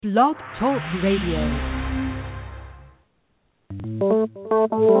Blog Talk Radio.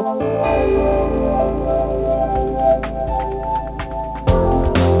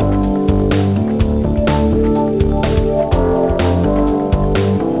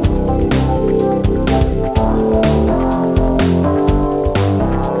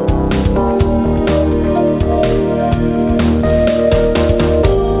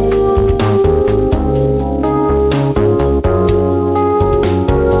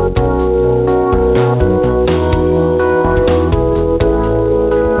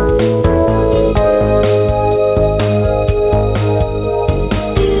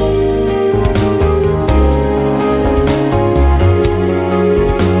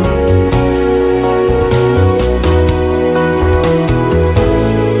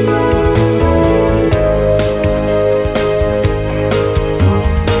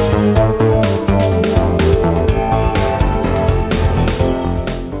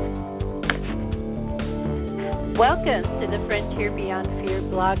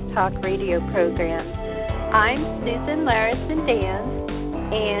 Program. I'm Susan Larison-Dans,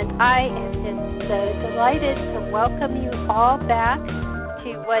 and I am just so delighted to welcome you all back to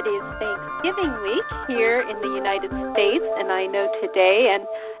what is Thanksgiving week here in the United States, and I know today, and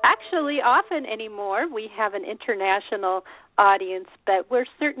actually often anymore, we have an international audience, but we're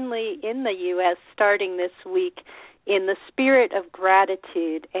certainly in the U.S. starting this week in the spirit of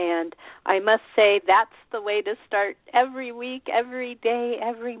gratitude, and I must say that's the way to start every week, every day,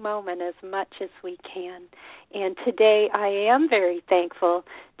 every moment as much as we can. And today I am very thankful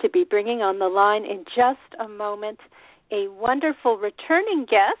to be bringing on the line in just a moment a wonderful returning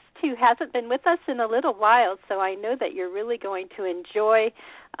guest who hasn't been with us in a little while, so I know that you're really going to enjoy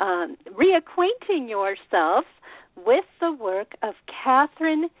reacquainting yourself with the work of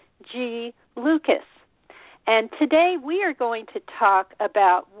Kathryn G. Lucas. And today we are going to talk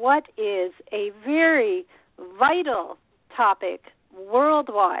about what is a very vital topic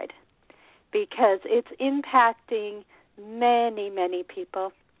worldwide because it's impacting many, many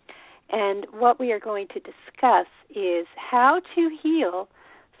people. And what we are going to discuss is how to heal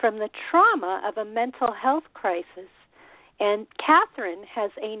from the trauma of a mental health crisis. And Kathryn has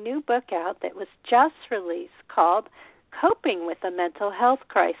a new book out that was just released called Coping with a Mental Health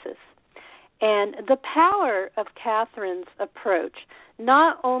Crisis. And the power of Kathryn's approach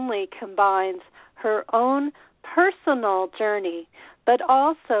not only combines her own personal journey, but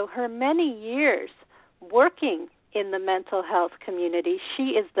also her many years working in the mental health community.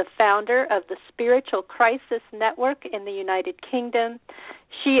 She is the founder of the Spiritual Crisis Network in the United Kingdom.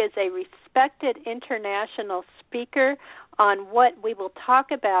 She is a respected international speaker on what we will talk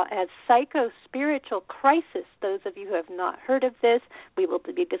about as psycho-spiritual crisis. Those of you who have not heard of this, we will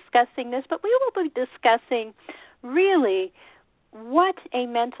be discussing this, but we will be discussing really what a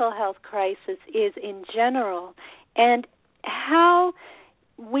mental health crisis is in general and how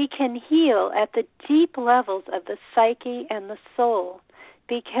we can heal at the deep levels of the psyche and the soul,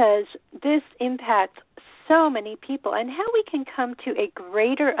 because this impacts so many people, and how we can come to a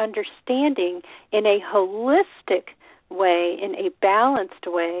greater understanding in a holistic way, in a balanced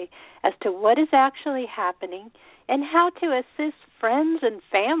way, as to what is actually happening and how to assist friends and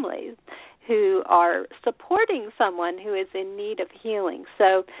families who are supporting someone who is in need of healing.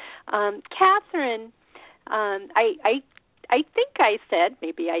 So, Kathryn, I think I said,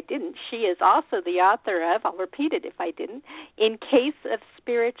 maybe I didn't, she is also the author of, I'll repeat it if I didn't, In Case of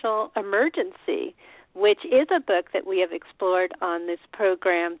Spiritual Emergency, which is a book that we have explored on this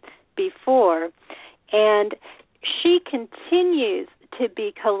program before. And she continues to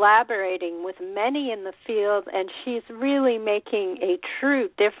be collaborating with many in the field, and she's really making a true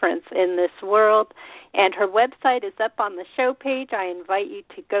difference in this world. And her website is up on the show page. I invite you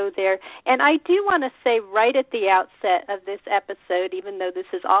to go there. And I do want to say right at the outset of this episode, even though this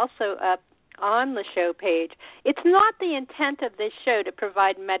is also up on the show page, it's not the intent of this show to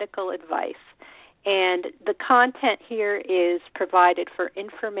provide medical advice. And the content here is provided for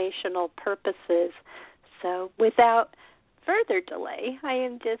informational purposes. So without further delay, I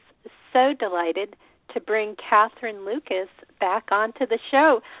am just so delighted to bring Kathryn Lucas back onto the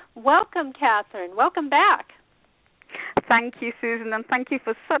show. Welcome, Kathryn. Welcome back. Thank you, Susan, and thank you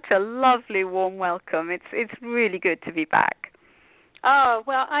for such a lovely, warm welcome. It's really good to be back. Oh,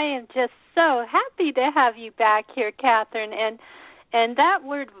 well, I am just so happy to have you back here, Kathryn. And that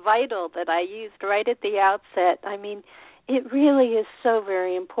word vital that I used right at the outset, I mean, it really is so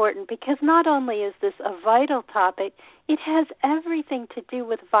very important, because not only is this a vital topic, it has everything to do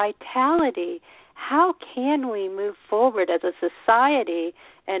with vitality. How can we move forward as a society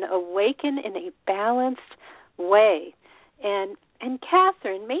and awaken in a balanced way? And And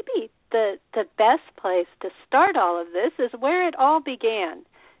Catherine, maybe the best place to start all of this is where it all began,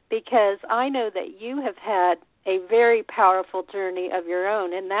 because I know that you have had a very powerful journey of your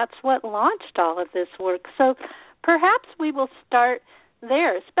own, and that's what launched all of this work. So perhaps we will start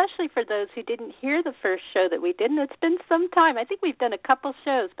there, especially for those who didn't hear the first show that we did, and it's been some time. I think we've done a couple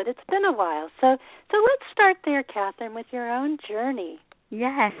shows, but it's been a while. So let's start there, Catherine, with your own journey.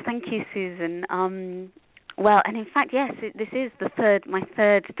 Yes, thank you, Susan. Well, and in fact, yes, this is my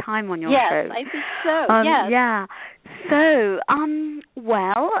third time on your show. Yes, I think so. Yes. Yeah. So,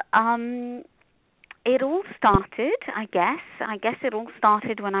 it all started, I guess it all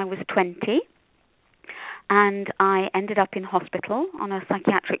started when I was 20, and I ended up in hospital on a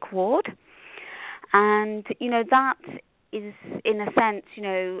psychiatric ward. And, that is, in a sense,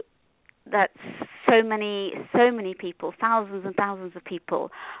 that so many people, thousands and thousands of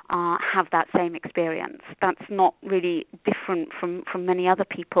people, have that same experience. That's not really different from many other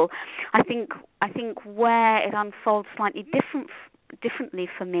people. I think where it unfolds slightly differently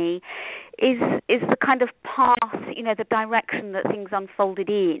for me is the kind of path, the direction that things unfolded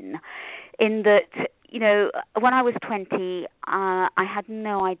in that, when I was 20, I had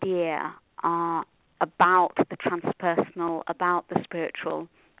no idea about the transpersonal, about the spiritual.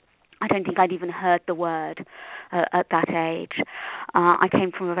 I don't think I'd even heard the word at that age. I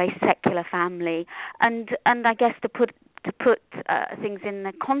came from a very secular family, and I guess to put things in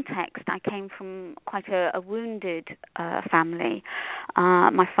the context, I came from quite a wounded family.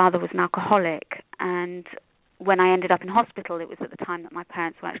 My father was an alcoholic, and when I ended up in hospital, it was at the time that my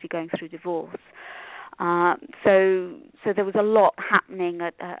parents were actually going through divorce. So there was a lot happening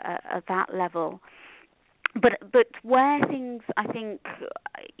at that level. But where things, I think,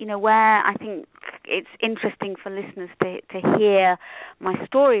 where I think it's interesting for listeners to hear my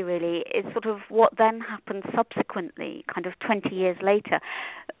story really is sort of what then happened subsequently, kind of 20 years later,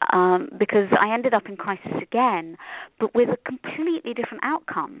 because I ended up in crisis again, but with a completely different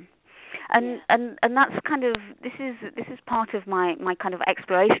outcome. And that's kind of, this is part of my kind of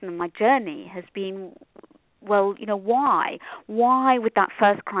exploration and my journey has been, well, why? Why with that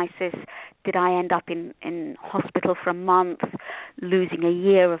first crisis did I end up in hospital for a month, losing a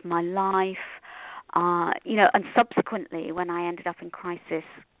year of my life? And subsequently, when I ended up in crisis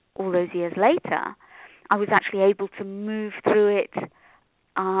all those years later, I was actually able to move through it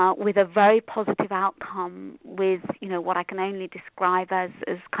with a very positive outcome, with what I can only describe as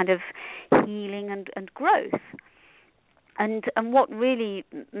kind of healing and growth. And what really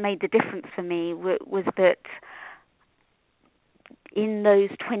made the difference for me was that in those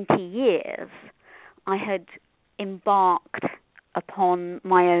 20 years, I had embarked upon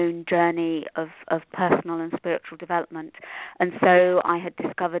my own journey of personal and spiritual development, and so I had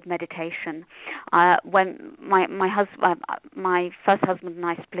discovered meditation. When my first husband and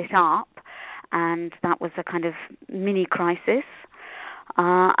I split up, and that was a kind of mini crisis.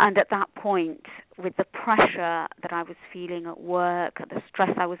 And at that point, with the pressure that I was feeling at work, the stress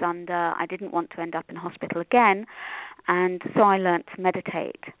I was under, I didn't want to end up in hospital again, and so I learnt to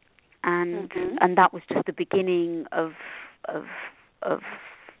meditate, and that was just the beginning of a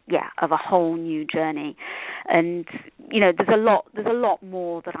whole new journey. And there's a lot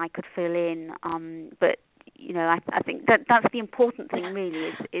more that I could fill in, but I think that's the important thing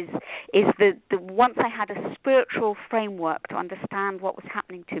really is the once I had a spiritual framework to understand what was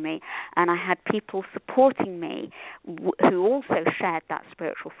happening to me, and I had people supporting me who also shared that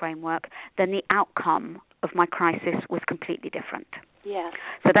spiritual framework, then the outcome of my crisis was completely different. Yes.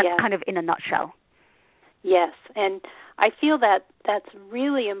 So that's kind of in a nutshell. Yes, and I feel that that's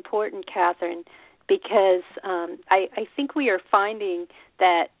really important, Catherine, because I think we are finding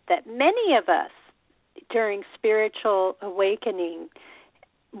that many of us during spiritual awakening,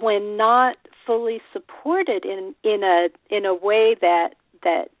 when not fully supported in a way that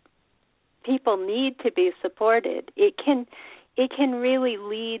people need to be supported, it can really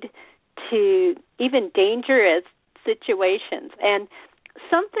lead to even dangerous situations. And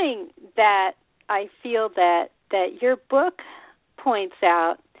something that I feel that your book points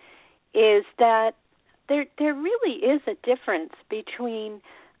out is that there really is a difference between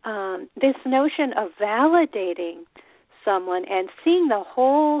this notion of validating someone and seeing the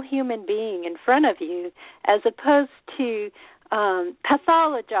whole human being in front of you, as opposed to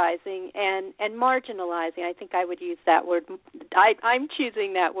pathologizing and marginalizing. I think I would use that word. I'm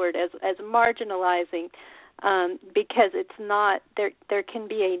choosing that word as marginalizing, because it's not there. There can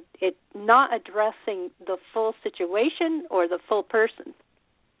be it not addressing the full situation or the full person.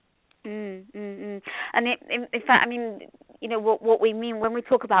 And in fact, I mean, what we mean when we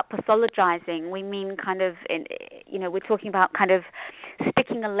talk about pathologizing, we mean kind of, we're talking about kind of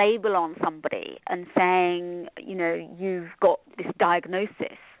sticking a label on somebody and saying, you've got this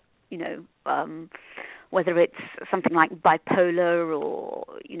diagnosis, whether it's something like bipolar or,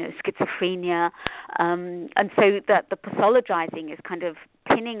 schizophrenia. And so that the pathologizing is kind of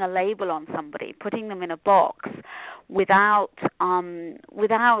pinning a label on somebody, putting them in a box without a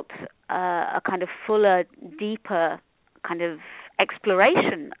kind of fuller, deeper kind of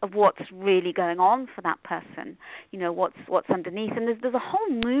exploration of what's really going on for that person, what's underneath. And there's a whole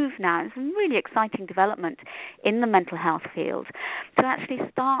move now, it's a really exciting development in the mental health field to actually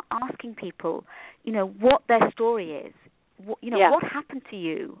start asking people, what their story is. What happened to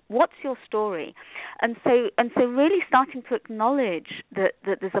you? What's your story? And so really starting to acknowledge that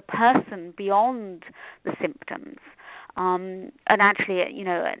there's a person beyond the symptoms. And actually,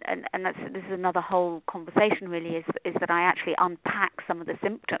 and this is another whole conversation really, is that I actually unpack some of the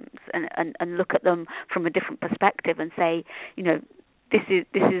symptoms and look at them from a different perspective and say, this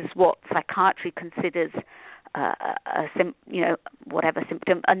is what psychiatry considers whatever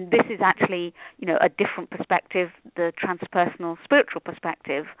symptom, and this is actually, a different perspective, the transpersonal spiritual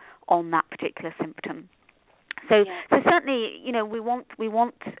perspective on that particular symptom. So certainly, we want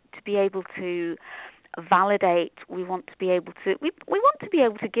to be able to validate. We want to be able to we want to be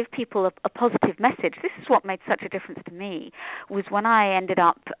able to give people a positive message. This is what made such a difference to me, was when I ended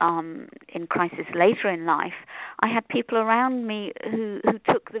up in crisis later in life. I had people around me who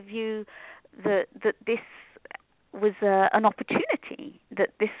took the view that this was an opportunity, that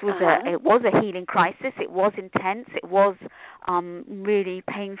this was it was a healing crisis. It was intense. It was really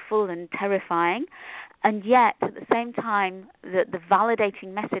painful and terrifying. And yet, at the same time, the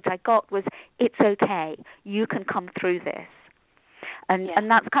validating message I got was, it's okay, you can come through this. And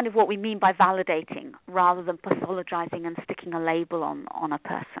that's kind of what we mean by validating, rather than pathologizing and sticking a label on a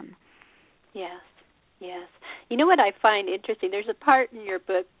person. Yes. You know what I find interesting? There's a part in your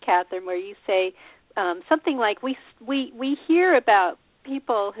book, Catherine, where you say something like, we hear about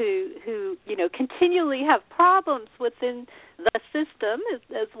people who continually have problems within the system,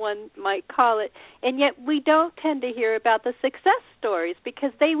 as one might call it, and yet we don't tend to hear about the success stories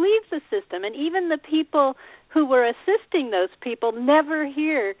because they leave the system, and even the people who were assisting those people never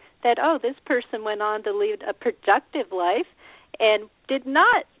hear that, this person went on to lead a productive life and did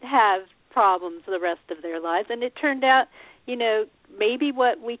not have problems the rest of their lives. And it turned out, maybe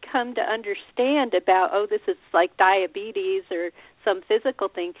what we come to understand about, this is like diabetes or some physical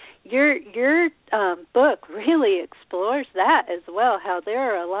thing, your book really explores that as well, how there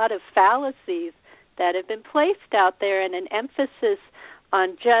are a lot of fallacies that have been placed out there and an emphasis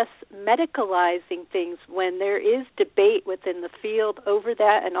on just medicalizing things when there is debate within the field over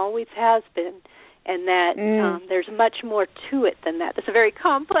that and always has been, and that there's much more to it than that. It's a very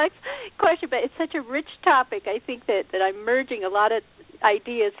complex question, but it's such a rich topic. I think that I'm merging a lot of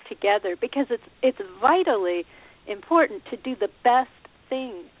ideas together because it's vitally important to do the best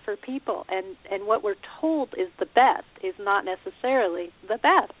thing for people, and what we're told is the best is not necessarily the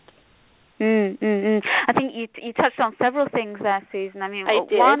best. I think you touched on several things there, Susan. I mean,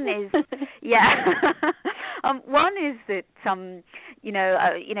 one is one is that some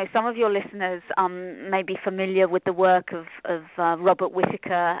of your listeners may be familiar with the work of Robert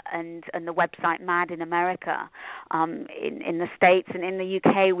Whittaker and the website Mad in America. In the States and in the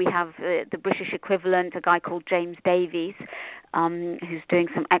UK, we have the British equivalent, a guy called James Davies, who's doing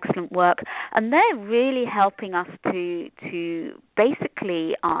some excellent work, and they're really helping us to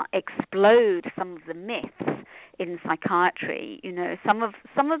basically explode some of the myths in psychiatry. Some of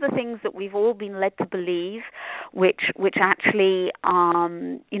the things that we've all been led to believe, which actually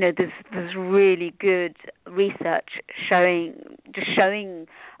there's really good research showing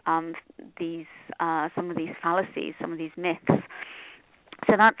these some of these fallacies, some of these myths.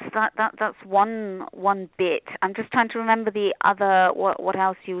 So that's one bit. I'm just trying to remember the other. What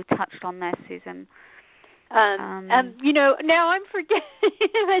else you touched on there, Susan? Now I'm forgetting.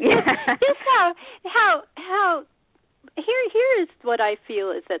 Just how here is what I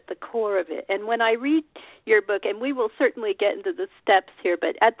feel is at the core of it. And when I read your book, and we will certainly get into the steps here,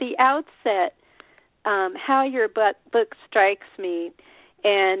 but at the outset, how your book strikes me.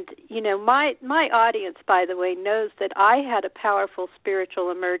 And, my audience, by the way, knows that I had a powerful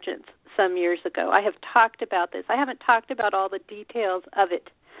spiritual emergence some years ago. I have talked about this. I haven't talked about all the details of it,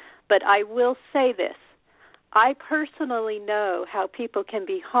 but I will say this. I personally know how people can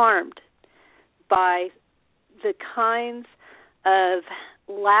be harmed by the kinds of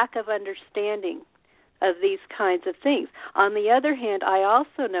lack of understanding of these kinds of things. On the other hand, I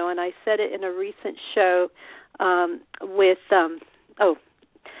also know, and I said it in a recent show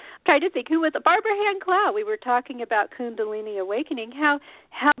trying to think who was it? Barbara Hand Clow. We were talking about Kundalini awakening. How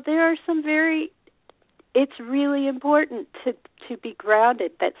there are some it's really important to be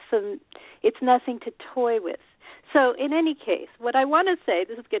grounded. It's nothing to toy with. So in any case, what I want to say,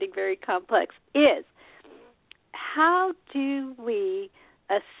 this is getting very complex, is how do we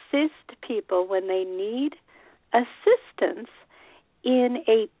assist people when they need assistance in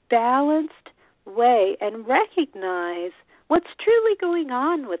a balanced way and recognize what's truly going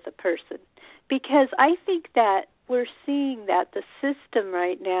on with the person? Because I think that we're seeing that the system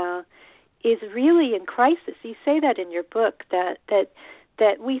right now is really in crisis. You say that in your book, that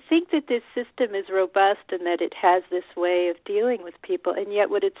we think that this system is robust and that it has this way of dealing with people, and yet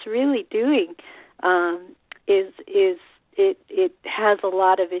what it's really doing is it has a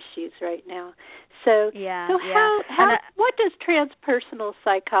lot of issues right now. So what does transpersonal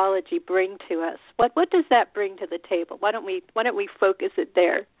psychology bring to us? What does that bring to the table? Why don't we focus it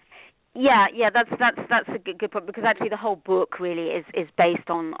there? Yeah, that's a good point, because actually the whole book really is based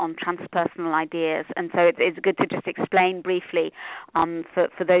on transpersonal ideas, and so it's good to just explain briefly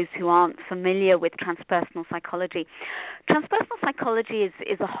for those who aren't familiar with transpersonal psychology. Transpersonal psychology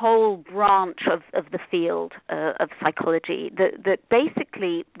is a whole branch of the field of psychology that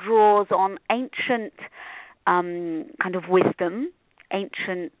basically draws on ancient kind of wisdom,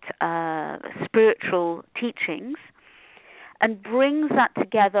 ancient spiritual teachings, and brings that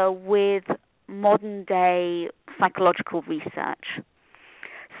together with modern-day psychological research.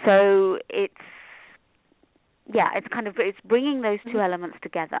 So it's bringing those two elements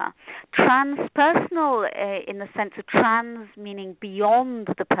together. Transpersonal, in the sense of trans meaning beyond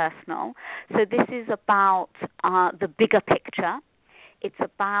the personal. So this is about the bigger picture. It's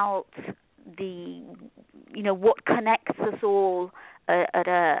about what connects us all at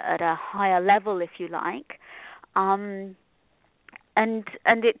a higher level, if you like. And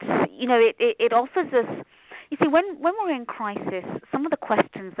it's it offers us. You see, when we're in crisis, some of the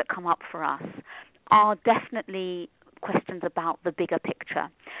questions that come up for us are definitely questions about the bigger picture.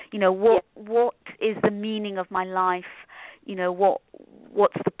 What is the meaning of my life?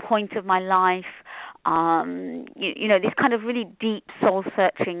 What's the point of my life? These kind of really deep,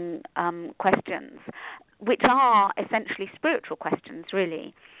 soul-searching questions, which are essentially spiritual questions,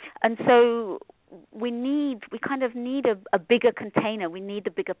 really. And so we kind of need a bigger container. We need the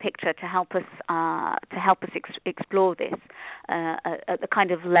bigger picture to help us explore this at the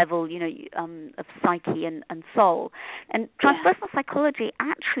kind of level of psyche and soul. And transpersonal psychology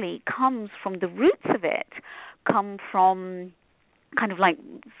actually comes from the roots of it, come from kind of like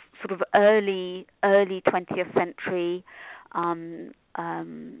sort of early 20th century.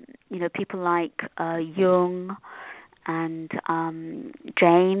 People like Jung and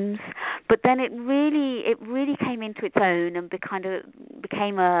James, but then it really came into its own and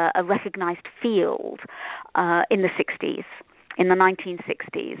became a recognized field in the 60s, in the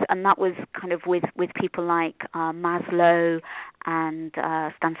 1960s, and that was kind of with people like Maslow and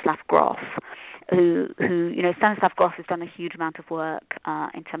Stanislav Grof, who Stanislav Grof has done a huge amount of work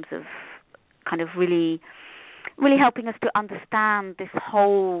in terms of kind of really helping us to understand this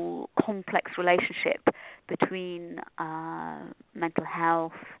whole complex relationship between mental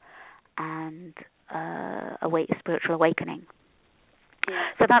health and spiritual awakening.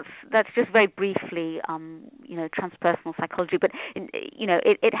 Yeah. So that's just very briefly, transpersonal psychology. But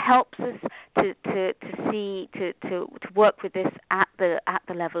it helps us to work with this at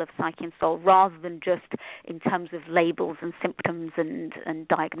the level of psyche and soul, rather than just in terms of labels and symptoms and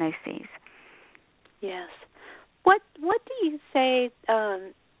diagnoses. Yes. What do you say?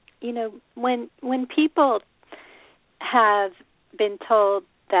 When people have been told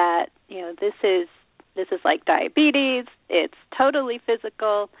that this is like diabetes, it's totally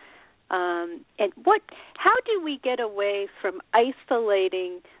physical, and how do we get away from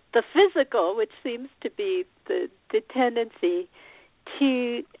isolating the physical, which seems to be the tendency,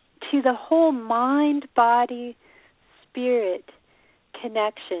 to the whole mind, body, spirit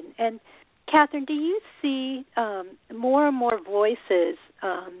connection? And Catherine, do you see more and more voices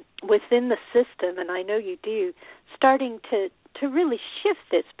within the system, and I know you do, starting to really shift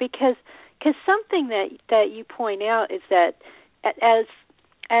this? Because something that you point out is that as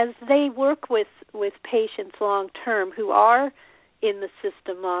they work with patients long term who are in the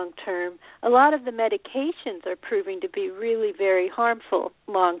system long term, a lot of the medications are proving to be really very harmful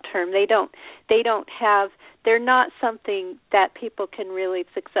long term. They're not something that people can really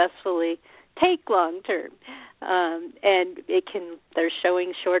successfully take long term, and they're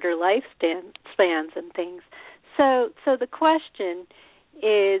showing shorter lifespans and things. So the question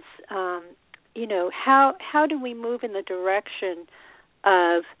is, how do we move in the direction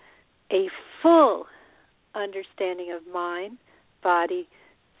of a full understanding of mind, body,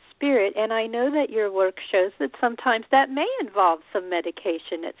 spirit? And I know that your work shows that sometimes that may involve some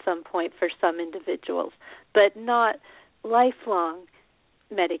medication at some point for some individuals, but not lifelong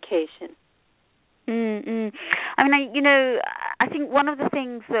medication. I mean, I think one of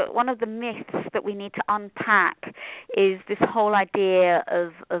the myths that we need to unpack is this whole idea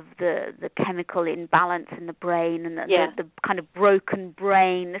of the chemical imbalance in the brain and the kind of broken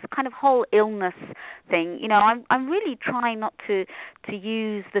brain, this kind of whole illness thing. I'm really trying not to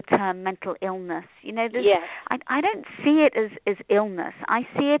use the term mental illness. I don't see it as illness. I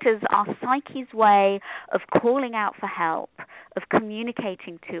see it as our psyche's way of calling out for help, of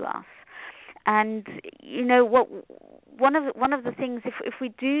communicating to us. And one of the things, if we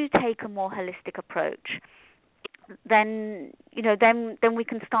do take a more holistic approach, then we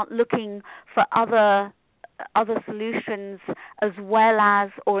can start looking for other solutions as well as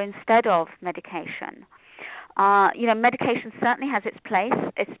or instead of medication. Medication certainly has its place,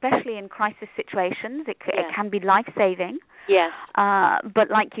 especially in crisis situations. It can be life-saving. Yes. But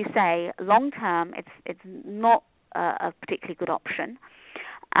like you say, long term, it's not a particularly good option.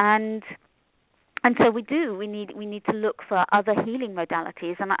 And so we need to look for other healing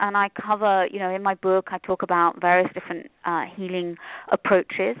modalities, and I cover, in my book I talk about various different healing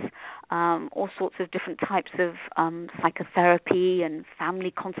approaches, all sorts of different types of psychotherapy and family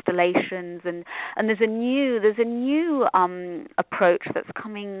constellations, and there's a new approach that's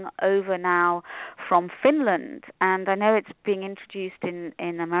coming over now from Finland, and I know it's being introduced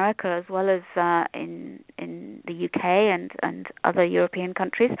in America as well as in the UK and other European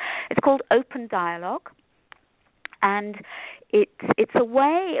countries. It's called Open Dialogue, and it's a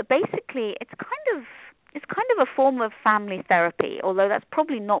way, basically it's kind of a form of family therapy, although that's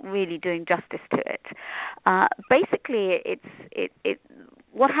probably not really doing justice to it. Basically,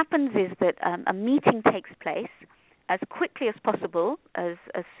 what happens is that a meeting takes place as quickly as possible, as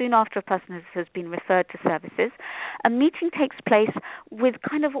soon after a person has been referred to services. A meeting takes place with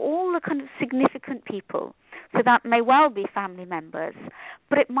kind of all the kind of significant people. So that may well be family members,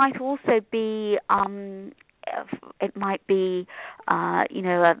 but it might also be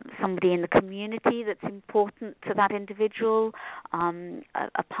somebody in the community that's important to that individual,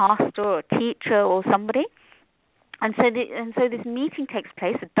 a pastor or a teacher or somebody. And so this meeting takes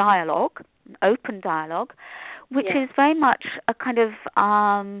place, a dialogue, an open dialogue, which is very much a kind of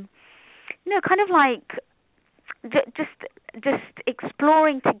kind of like just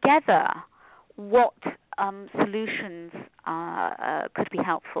exploring together what solutions could be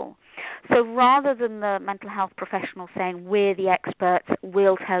helpful. So rather than the mental health professional saying, we're the experts,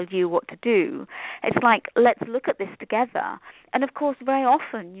 we'll tell you what to do, it's like, let's look at this together. And of course, very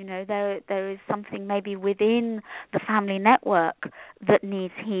often, there is something maybe within the family network that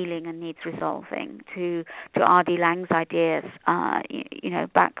needs healing and needs resolving. To R.D. Laing's ideas,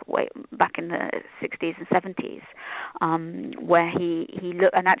 back in the 60s and 70s, where he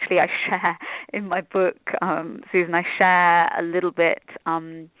looked, and actually I share in my book, Susan, I share a little bit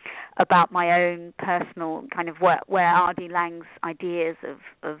about my own personal kind of where R.D. Laing's ideas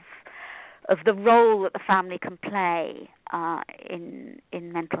of the role that the family can play in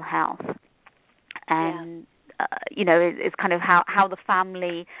mental health, and it's kind of how the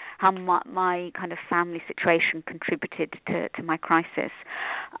family, how my kind of family situation contributed to my crisis.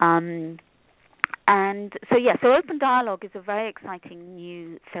 And so open dialogue is a very exciting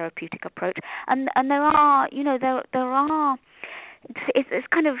new therapeutic approach, and there are it's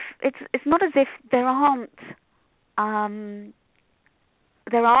kind of it's not as if there aren't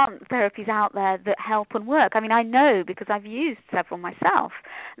therapies out there that help and work. I mean, I know because I've used several myself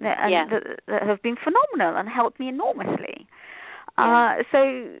that have been phenomenal and helped me enormously. But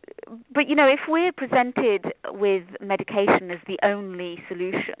if we're presented with medication as the only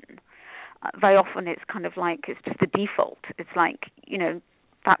solution, very often it's kind of like it's just the default. It's like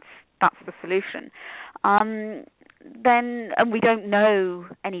that's the solution. Then and we don't know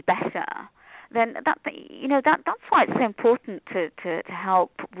any better. Then that's why it's so important to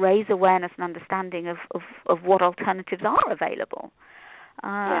help raise awareness and understanding of what alternatives are available.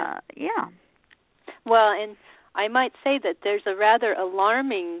 Well, and I might say that there's a rather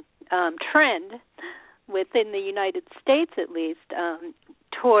alarming trend within the United States, at least,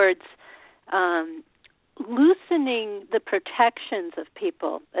 towards loosening the protections of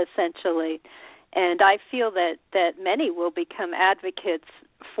people, essentially. And I feel that many will become advocates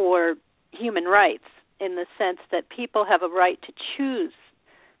for human rights in the sense that people have a right to choose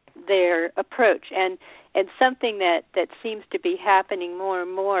their approach. And something that seems to be happening more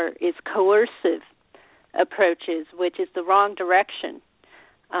and more is coercive approaches, which is the wrong direction.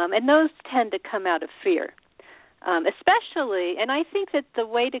 And those tend to come out of fear. Especially, and I think that the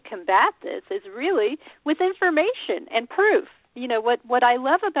way to combat this is really with information and proof. You know, what I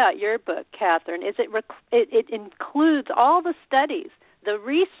love about your book, Catherine, is it includes all the studies, the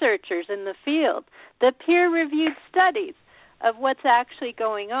researchers in the field, the peer-reviewed studies of what's actually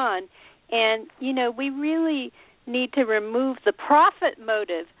going on. And, you know, we really need to remove the profit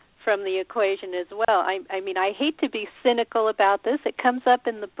motive from the equation as well. I mean, I hate to be cynical about this. It comes up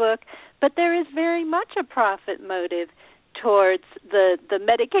in the book, but there is very much a profit motive towards the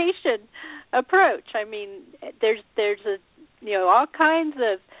medication approach. I mean, there's a, you know, all kinds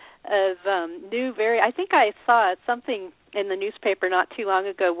of new I think I saw something in the newspaper not too long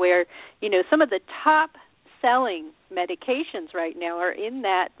ago where, you know, some of the top selling medications right now are in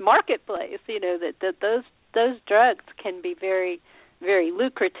that marketplace. You know, that those drugs can be very, very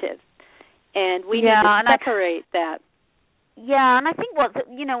lucrative, and we need to separate that. Yeah, and I think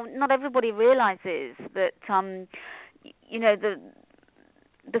you know, not everybody realizes that you know,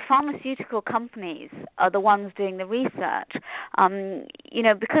 the pharmaceutical companies are the ones doing the research. You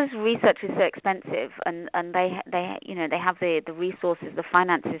know, because research is so expensive, and they you know, they have the resources, the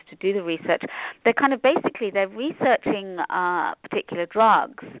finances to do the research. They're kind of basically they're researching particular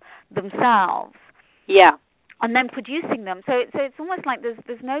drugs themselves. Yeah. And then producing them, so it's almost like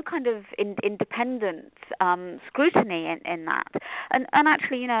there's no kind of independent scrutiny in that, and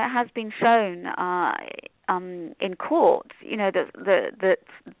actually, you know, it has been shown in court, you know, that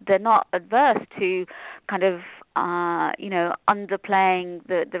they're not adverse to kind of you know, underplaying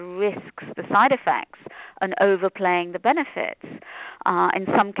the risks, the side effects, and overplaying the benefits in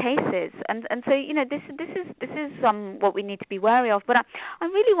some cases, and so, you know, this is what we need to be wary of. But I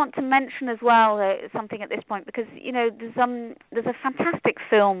really want to mention as well something at this point, because, you know, there's a fantastic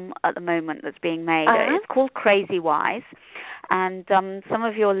film at the moment that's being made. It's called Crazy Wise, and some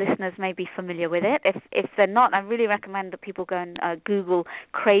of your listeners may be familiar with it. If they're not, I really recommend that people go and Google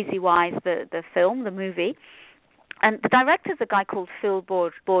Crazy Wise, the film, the movie. And the director's a guy called Phil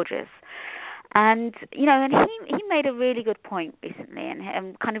Borges. And, you know, and he made a really good point recently,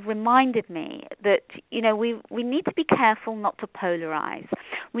 and kind of reminded me that, you know, we need to be careful not to polarize.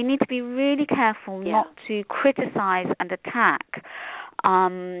 We need to be really careful not to criticize and attack,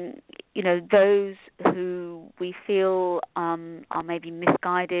 you know, those who we feel are maybe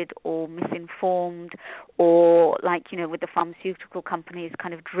misguided or misinformed, or, like, you know, with the pharmaceutical companies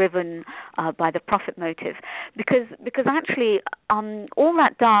kind of driven by the profit motive, because actually all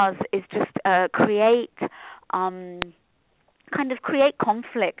that does is just create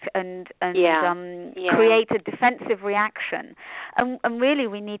conflict and create a defensive reaction, and really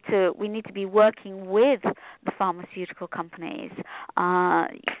we need to be working with the pharmaceutical companies,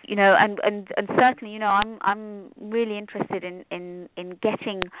 you know, and certainly, you know, I'm really interested in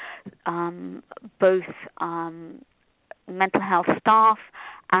getting both mental health staff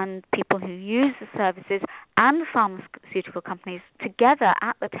and people who use the services and the pharmaceutical companies together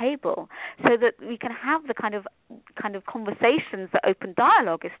at the table, so that we can have the kind of conversations that open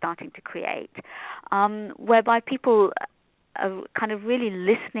dialogue is starting to create, whereby people are kind of really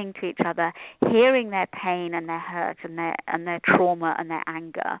listening to each other, hearing their pain and their hurt and their trauma and their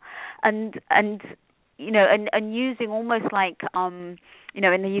anger, and you know, and using almost like, you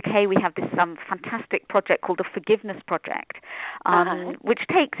know, in the UK we have this fantastic project called the Forgiveness Project, which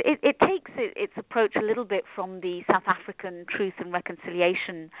takes its approach a little bit from the South African Truth and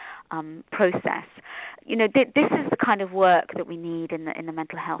Reconciliation process. You know, this is the kind of work that we need in the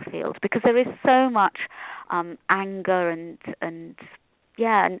mental health field, because there is so much anger and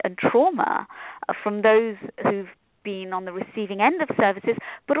trauma from those who've been on the receiving end of services,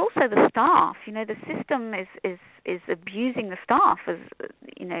 but also the staff. You know, the system is abusing the staff, as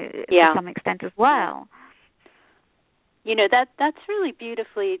you know, to some extent as well. You know, that's really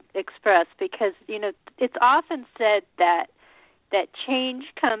beautifully expressed, because, you know, it's often said that change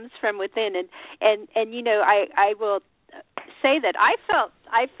comes from within, and you know, I will say that I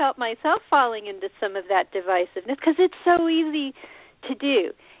felt myself falling into some of that divisiveness, because it's so easy to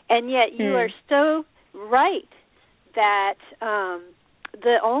do, and yet you are so right that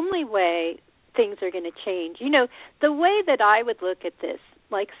the only way things are going to change, you know, the way that I would look at this,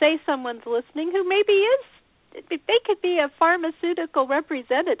 like, say someone's listening who maybe they could be a pharmaceutical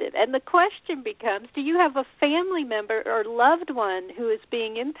representative, and the question becomes, do you have a family member or loved one who is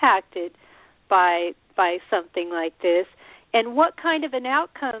being impacted by something like this, and what kind of an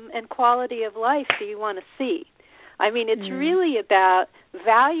outcome and quality of life do you want to see? I mean, it's really about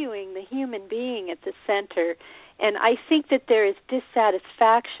valuing the human being at the center. And I think that there is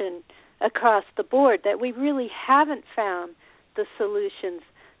dissatisfaction across the board, that we really haven't found the solutions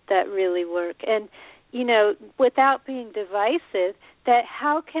that really work. And, you know, without being divisive, that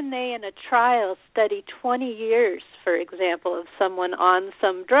how can they in a trial study 20 years, for example, of someone on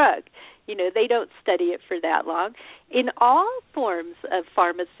some drug? You know, they don't study it for that long. In all forms of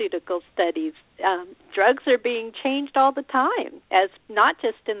pharmaceutical studies, drugs are being changed all the time, as not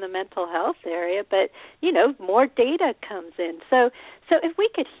just in the mental health area, but, you know, more data comes in. So if we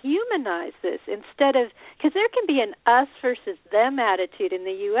could humanize this instead of, because there can be an us versus them attitude in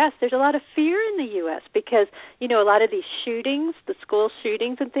the U.S. There's a lot of fear in the U.S. because, you know, a lot of these shootings, the school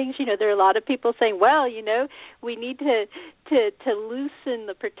shootings and things, you know, there are a lot of people saying, well, you know, we need to loosen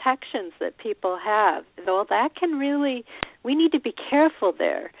the protections that people have. Well, that can really, we need to be careful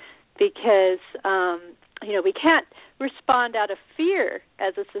there because, you know, we can't respond out of fear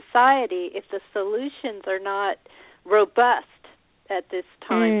as a society if the solutions are not robust at this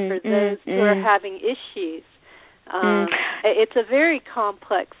time for those who are having issues. It's a very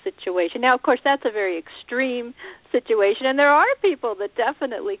complex situation. Now, of course, that's a very extreme situation, and there are people that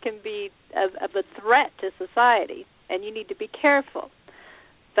definitely can be of a threat to society, and you need to be careful.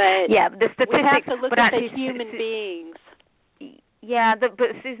 But yeah, the statistics, we have to look at the human beings. Yeah, but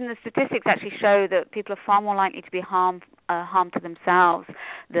Susan, the statistics actually show that people are far more likely to be harm to themselves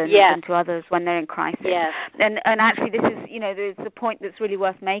than to others when they're in crisis. Yes. And actually, this is, you know, there's a point that's really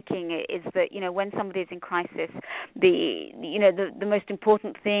worth making is that, you know, when somebody is in crisis, the most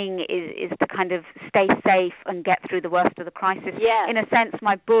important thing is to kind of stay safe and get through the worst of the crisis. Yes. In a sense,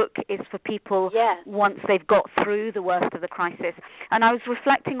 my book is for people once they've got through the worst of the crisis. And I was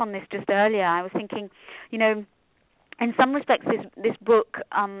reflecting on this just earlier. I was thinking, you know, in some respects, this book,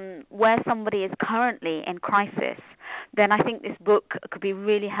 where somebody is currently in crisis, then I think this book could be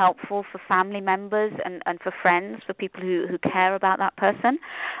really helpful for family members and for friends, for people who care about that person,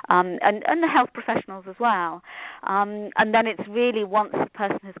 and the health professionals as well. And then it's really once the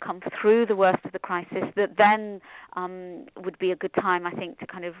person has come through the worst of the crisis that then would be a good time, I think, to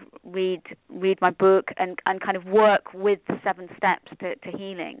kind of read my book and kind of work with the 7 steps to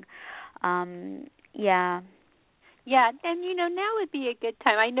healing. Yeah, and you know, now would be a good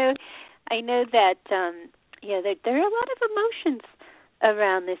time. I know that there are a lot of emotions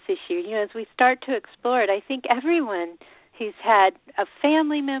around this issue. You know, as we start to explore it, I think everyone who's had a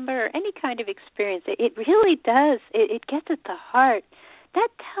family member or any kind of experience, it really does. It gets at the heart. That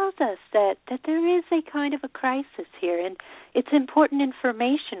tells us that there is a kind of a crisis here, and it's important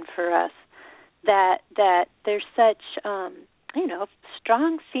information for us that there's such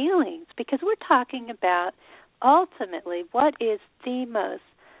strong feelings, because we're talking about ultimately what is the most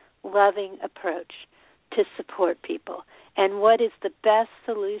loving approach to support people and what is the best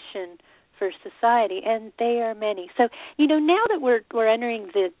solution for society, and they are many. So, you know, now that we're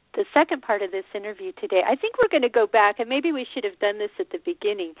entering the second part of this interview today, I think we're going to go back, and maybe we should have done this at the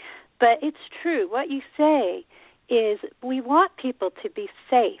beginning, but it's true. What you say is we want people to be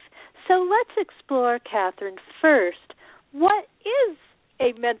safe. So let's explore, Catherine, first, what is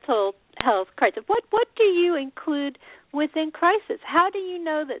a mental health crisis? What do you include within crisis? How do you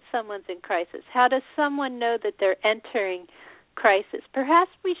know that someone's in crisis? How does someone know that they're entering crisis?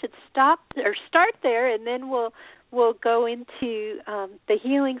 Perhaps we should start there, and then we'll go into the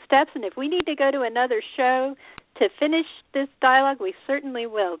healing steps. And if we need to go to another show to finish this dialogue, we certainly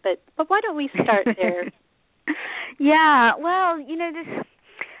will. But why don't we start there? Yeah, well, you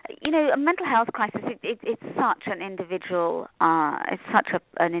know, a mental health crisis, it's such an individual,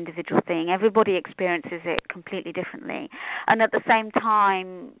 an individual thing. Everybody experiences it completely differently. And at the same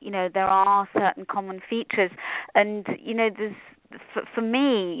time, you know, there are certain common features. And, you know, there's, for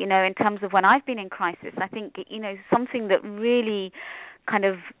me, you know, in terms of when I've been in crisis, I think, you know, something that really kind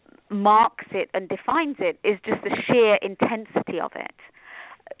of marks it and defines it is just the sheer intensity of it.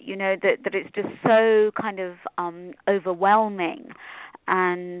 You know, that it's just so kind of overwhelming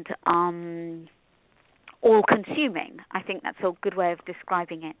and all-consuming. I think that's a good way of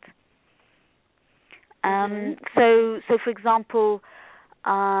describing it. So for example,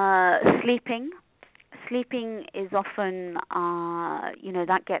 sleeping is often,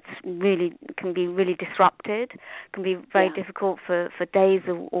 that can be really disrupted, can be very difficult for days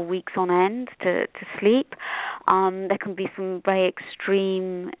or weeks on end to sleep. There can be some very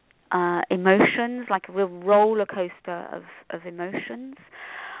extreme emotions, like a real roller coaster of emotions.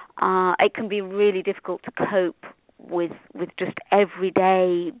 It can be really difficult to cope with just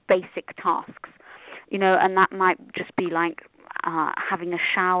everyday basic tasks, you know, and that might just be like having a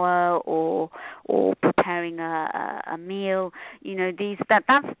shower or preparing a meal. You know,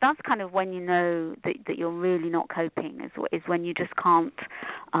 that's kind of when you know that you're really not coping, is when you just can't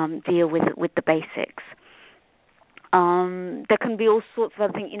deal with the basics. There can be all sorts of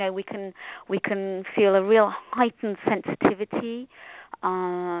other things. You know, we can feel a real heightened sensitivity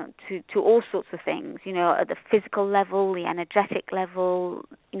to all sorts of things. You know, at the physical level, the energetic level.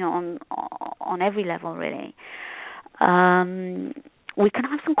 You know, on every level, really. We can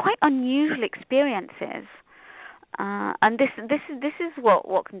have some quite unusual experiences, and this is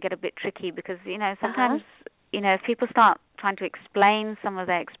what can get a bit tricky, because you know sometimes you know if people start trying to explain some of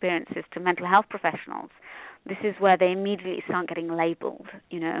their experiences to mental health professionals, this is where they immediately start getting labeled,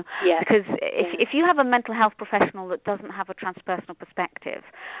 you know. Yes. Because if you have a mental health professional that doesn't have a transpersonal perspective,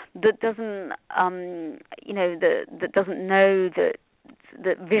 that doesn't, you know, that doesn't know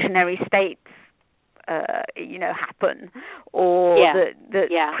that visionary states, you know, happen, or that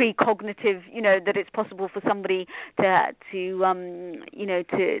precognitive, you know, that it's possible for somebody to you know,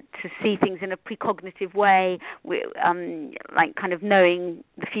 to see things in a precognitive way, like kind of knowing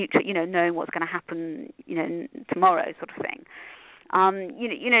the future, you know, knowing what's going to happen, you know, tomorrow, sort of thing.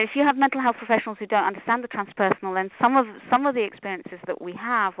 You know, if you have mental health professionals who don't understand the transpersonal, then some of the experiences that we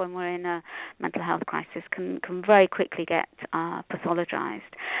have when we're in a mental health crisis can very quickly get pathologized.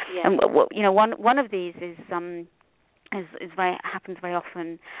 Yes. And you know, one of these happens very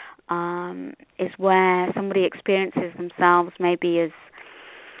often, is where somebody experiences themselves maybe as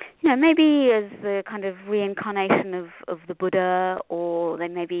the kind of reincarnation of the Buddha, or they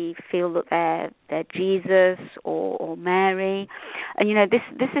maybe feel that they're Jesus or Mary, and you know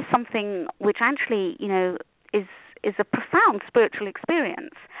this is something which actually, you know, is a profound spiritual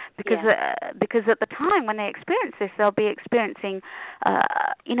experience, because at the time when they experience this, they'll be experiencing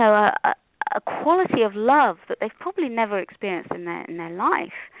you know, a quality of love that they've probably never experienced in their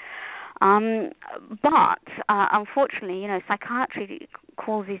life. But unfortunately, you know, psychiatry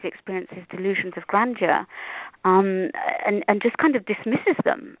calls these experiences delusions of grandeur, and just kind of dismisses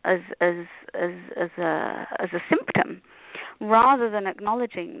them as a symptom, rather than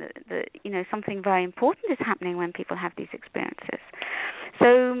acknowledging that you know, something very important is happening when people have these experiences.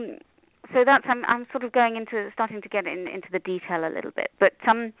 So that's I'm sort of starting to get into the detail a little bit, but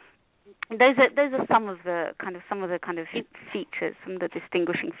those are some of the kind of features, some of the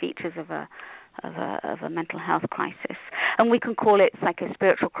distinguishing features of a mental health crisis. And we can call it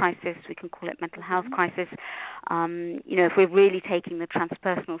psychospiritual crisis, we can call it mental health crisis. You know, if we're really taking the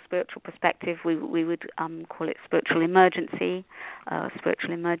transpersonal spiritual perspective, we would call it spiritual emergency,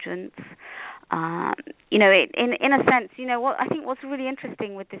 spiritual emergence. You know, in a sense, you know, I think what's really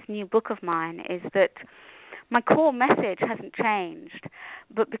interesting with this new book of mine is that my core message hasn't changed,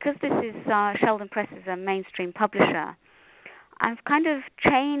 but because this is Sheldon Press is a mainstream publisher, I've kind of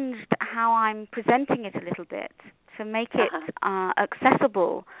changed how I'm presenting it a little bit to make it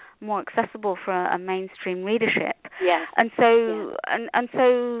more accessible for a mainstream readership. Yes. And so and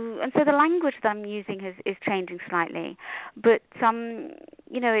so the language that I'm using is changing slightly, but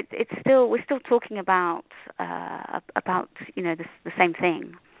you know, we're still talking about you know, the same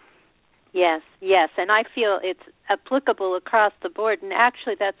thing. Yes, and I feel it's applicable across the board, and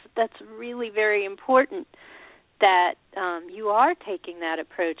actually that's really very important that you are taking that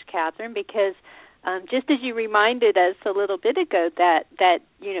approach, Catherine, because just as you reminded us a little bit ago that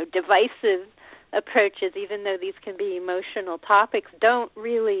you know, divisive approaches, even though these can be emotional topics, don't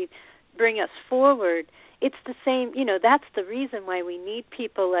really bring us forward. It's the same, you know, that's the reason why we need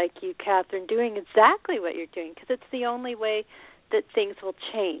people like you, Catherine, doing exactly what you're doing, because it's the only way that things will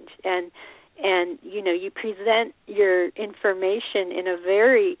change. And you know, you present your information in a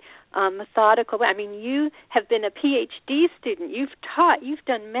very methodical way. I mean, you have been a PhD student. You've taught. You've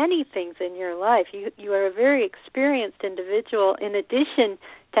done many things in your life. You are a very experienced individual, in addition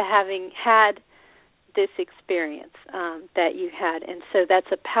to having had this experience that you had. And so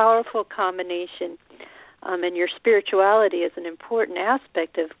that's a powerful combination. And your spirituality is an important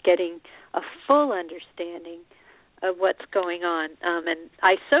aspect of getting a full understanding of what's going on. And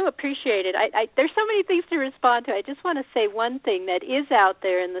I so appreciate it. There's so many things to respond to. I just want to say one thing that is out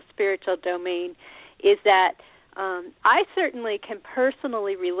there in the spiritual domain is that I certainly can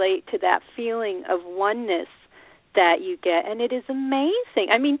personally relate to that feeling of oneness that you get, and it is amazing.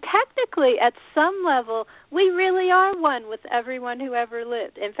 I mean, technically, at some level, we really are one with everyone who ever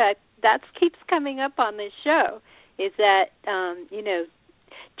lived. In fact, that keeps coming up on this show, is that, you know,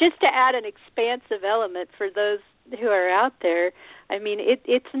 just to add an expansive element for those who are out there, I mean,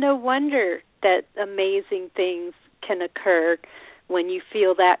 it's no wonder that amazing things can occur when you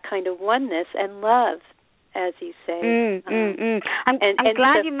feel that kind of oneness and love. as you say. I'm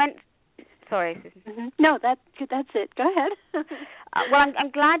glad you meant. Sorry, Susan. Mm-hmm. No, that's it. Go ahead. Well,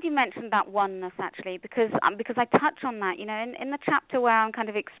 I'm glad you mentioned that oneness, actually, because I touch on that. In the chapter where I'm kind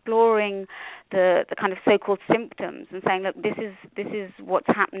of exploring the kind of so-called symptoms and saying, look, this is what's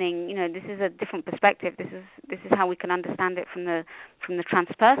happening. This is a different perspective. This is how we can understand it from the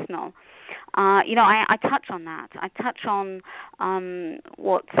transpersonal. I touch on that. I touch on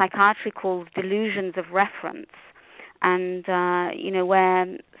what psychiatry calls delusions of reference. And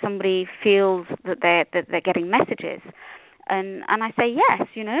where somebody feels that they're getting messages, and I say yes,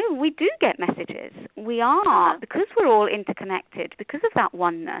 we do get messages. We are, because we're all interconnected, because of that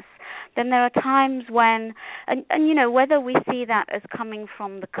oneness. Then there are times when, and whether we see that as coming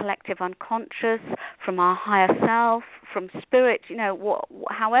from the collective unconscious, from our higher self, from spirit,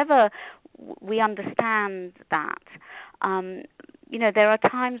 however we understand that, there are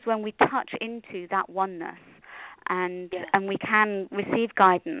times when we touch into that oneness. And we can receive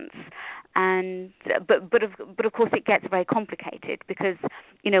guidance, but of course it gets very complicated because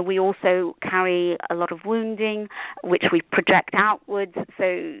we also carry a lot of wounding which we project outwards.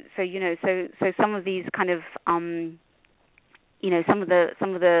 So some of these kind of some of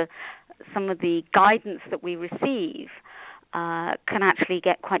the guidance that we receive can actually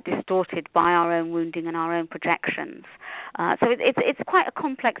get quite distorted by our own wounding and our own projections. So it's quite a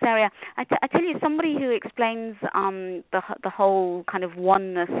complex area. I tell you, somebody who explains the whole kind of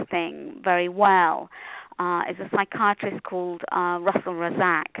oneness thing very well is a psychiatrist called Russell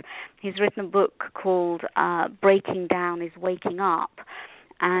Razak. He's written a book called Breaking Down is Waking Up,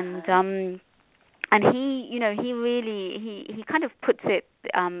 and he really kind of puts it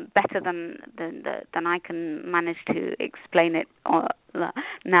better than I can manage to explain it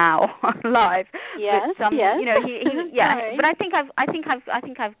now live. Yes, but, yes. Right. But I think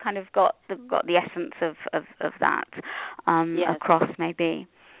I've kind of got the essence of that across maybe.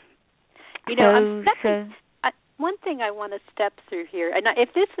 One thing I want to step through here, and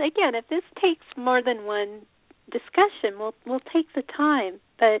if this takes more than one discussion, we'll take the time,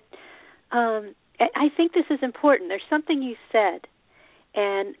 but. I think this is important. There's something you said,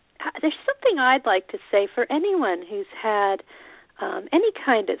 and there's something I'd like to say for anyone who's had any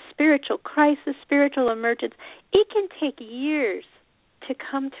kind of spiritual crisis, spiritual emergence. It can take years to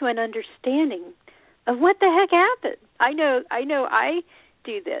come to an understanding of what the heck happened. I know I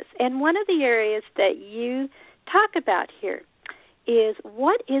do this. And one of the areas that you talk about here is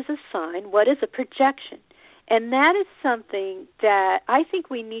what is a sign, what is a projection? And that is something that I think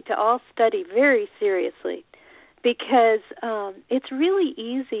we need to all study very seriously because it's really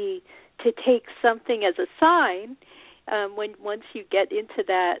easy to take something as a sign once you get into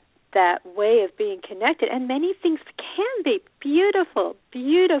that way of being connected. And many things can be beautiful,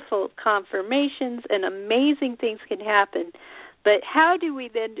 beautiful confirmations and amazing things can happen. But how do we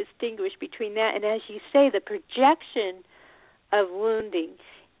then distinguish between that and, as you say, the projection of wounding?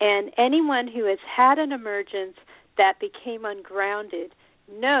 And anyone who has had an emergence that became ungrounded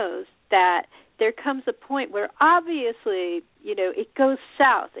knows that there comes a point where obviously, it goes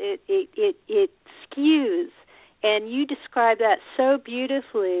south. It skews. And you describe that so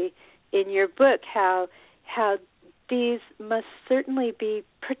beautifully in your book, how these must certainly be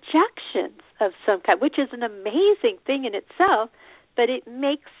projections of some kind, which is an amazing thing in itself, but it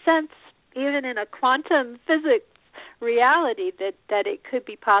makes sense even in a quantum physics reality that it could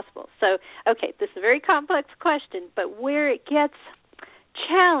be possible. So, okay, this is a very complex question, but where it gets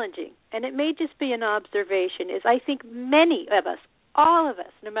challenging, and it may just be an observation, is I think many of us, all of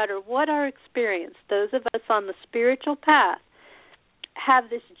us, no matter what our experience, those of us on the spiritual path, have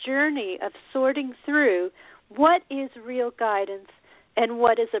this journey of sorting through what is real guidance and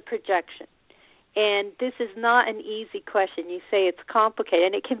what is a projection. And this is not an easy question. You say it's complicated,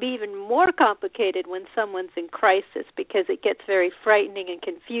 and it can be even more complicated when someone's in crisis because it gets very frightening and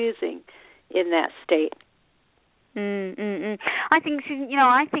confusing in that state. I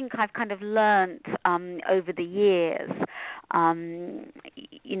think I've kind of learnt over the years,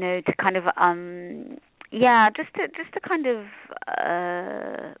 to kind of just to kind of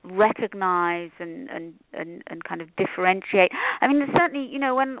recognize and kind of differentiate. I mean, certainly,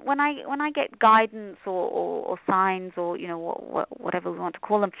 when I get guidance or signs or whatever we want to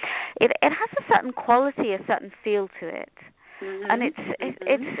call them, it has a certain quality, a certain feel to it. Mm-hmm. And it's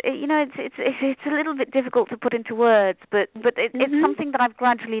a little bit difficult to put into words, but it's something that I've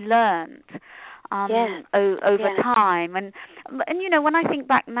gradually learned over time. And when I think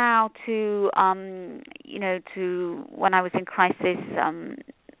back now to to when I was in crisis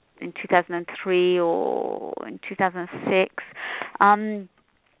in 2003 or in 2006, I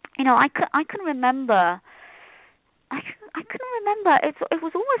can remember I couldn't remember. It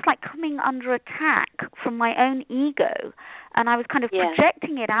was almost like coming under attack from my own ego, and I was kind of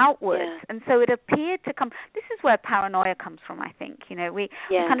projecting it outwards, and so it appeared to come. This is where paranoia comes from, I think. We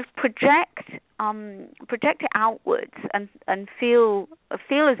kind of project it outwards and feel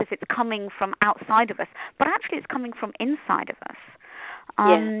as if it's coming from outside of us, but actually it's coming from inside of us.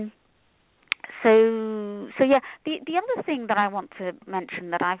 So yeah. The other thing that I want to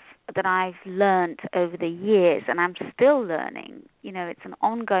mention that I've learned over the years, and I'm still learning, it's an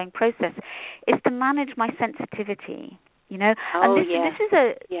ongoing process, is to manage my sensitivity. And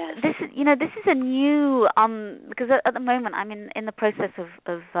this is a new because at the moment I'm in the process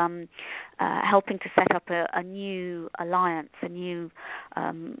of helping to set up a new alliance, a new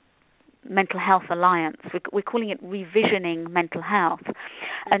mental health alliance. We're calling it Revisioning Mental Health.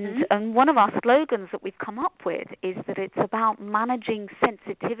 And one of our slogans that we've come up with is that it's about managing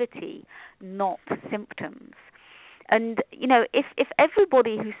sensitivity, not symptoms. And, if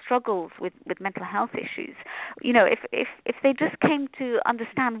everybody who struggles with mental health issues, if they just came to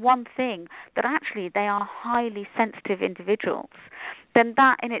understand one thing, that actually they are highly sensitive individuals, then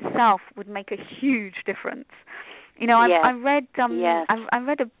that in itself would make a huge difference. I read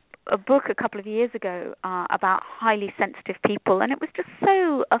a book a couple of years ago about highly sensitive people, and it was just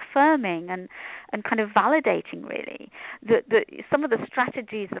so affirming and kind of validating, really, that some of the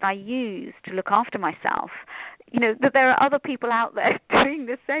strategies that I use to look after myself, that there are other people out there doing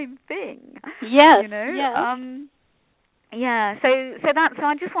the same thing. Yes. So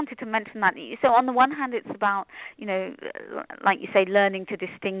I just wanted to mention that. So on the one hand, it's about, like you say, learning to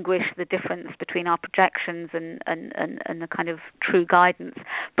distinguish the difference between our projections and the kind of true guidance.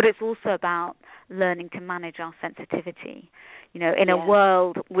 But it's also about learning to manage our sensitivity, in a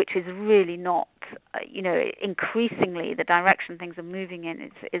world which is really not, increasingly the direction things are moving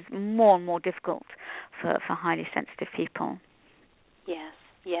in is more and more difficult for highly sensitive people.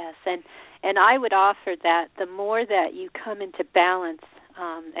 Yes, and I would offer that the more that you come into balance,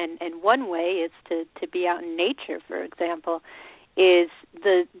 and one way is to be out in nature, for example, is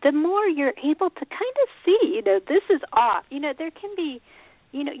the more you're able to kind of see, this is off. There can be,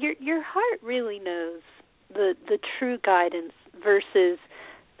 your heart really knows the true guidance versus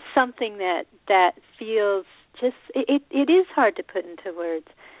something that feels just, it is hard to put into words.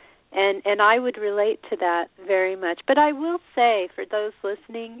 And I would relate to that very much. But I will say, for those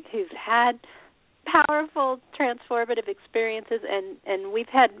listening who've had powerful transformative experiences, and we've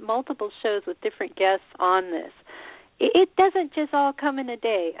had multiple shows with different guests on this, it doesn't just all come in a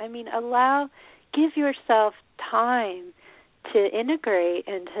day. I mean, give yourself time to integrate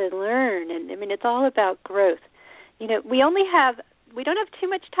and to learn. And, I mean, it's all about growth. We don't have too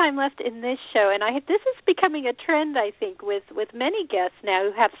much time left in this show, and this is becoming a trend, I think, with many guests now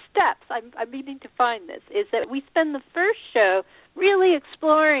who have steps. I'm meaning to find this, is that we spend the first show really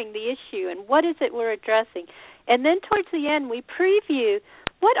exploring the issue and what is it we're addressing. And then towards the end, we preview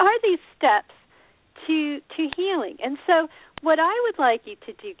what are these steps to healing. And so what I would like you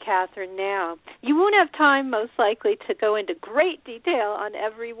to do, Catherine, now, you won't have time most likely to go into great detail on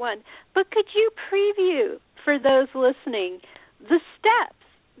every one, but could you preview for those listening the steps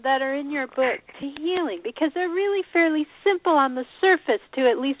that are in your book to healing, because they're really fairly simple on the surface to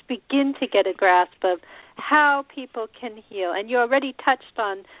at least begin to get a grasp of how people can heal. And you already touched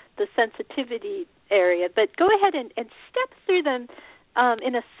on the sensitivity area, but go ahead and step through them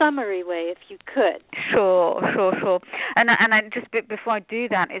in a summary way, if you could. Sure. And I just before I do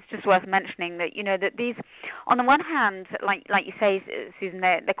that, it's just worth mentioning that that these, on the one hand, like you say, Susan,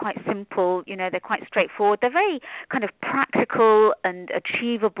 they're quite simple. They're quite straightforward. They're very kind of practical and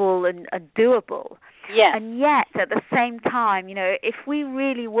achievable and doable. Yes. And yet, at the same time, if we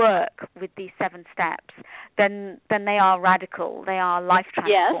really work with these 7 steps, then they are radical. They are life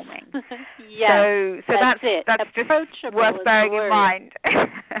transforming. Yes. So that's just worth bearing in mind.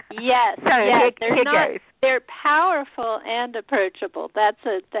 Yes. So here goes. They're powerful and approachable. That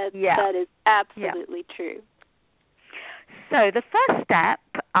is absolutely true. So the first step,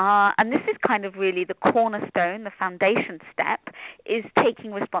 and this is kind of really the cornerstone, the foundation step, is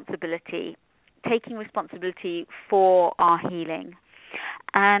taking responsibility for our healing.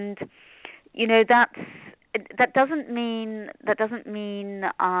 And that doesn't mean that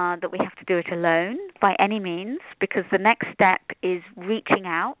we have to do it alone by any means, because the next step is reaching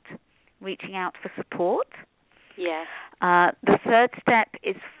out for support. Yes. The third step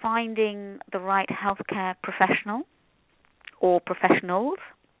is finding the right healthcare professional or professionals.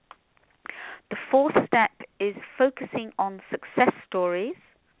 The fourth step is focusing on success stories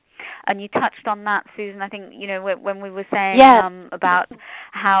And you touched on that, Susan. I think, when we were saying about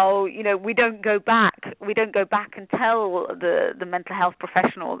how, we don't go back and tell the mental health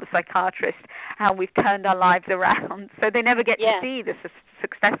professional, the psychiatrist, how we've turned our lives around. So they never get to see the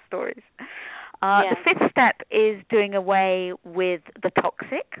success stories. The fifth step is doing away with the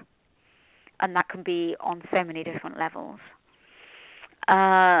toxic, and that can be on so many different levels.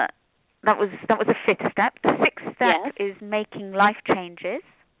 That was the fifth step. The sixth step is making life changes.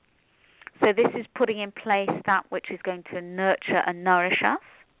 So this is putting in place that which is going to nurture and nourish us.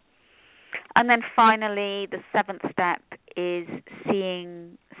 And then finally, the seventh step is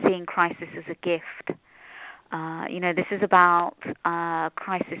seeing crisis as a gift. This is about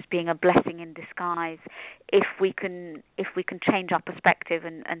crisis being a blessing in disguise if we can change our perspective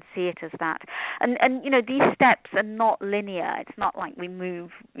and see it as that. And these steps are not linear. It's not like we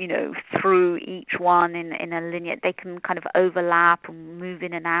move through each one in a linear. They can kind of overlap and move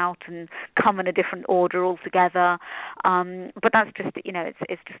in and out and come in a different order altogether. But that's just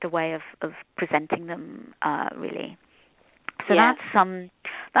it's just a way of presenting them really. So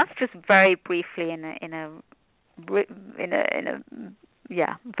that's just very briefly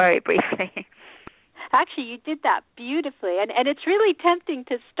very briefly. Actually, you did that beautifully, and it's really tempting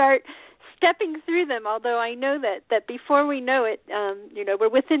to start stepping through them. Although I know that before we know it, we're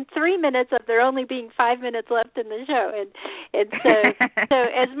within 3 minutes of there only being 5 minutes left in the show, and so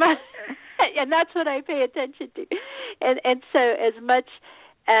as much, and that's what I pay attention to, and so as much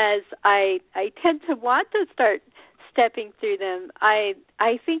as I tend to want to start stepping through them, I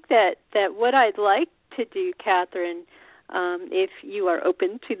think that what I'd like to do, Catherine, if you are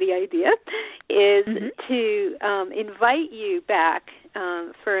open to the idea, is to invite you back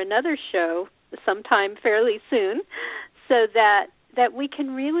for another show sometime fairly soon, so that we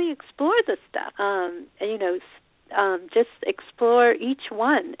can really explore the stuff. Just explore each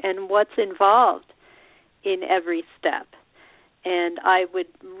one and what's involved in every step. And I would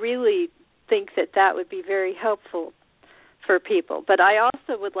really think that would be very helpful for people. But I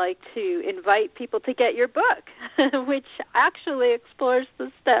also would like to invite people to get your book, which actually explores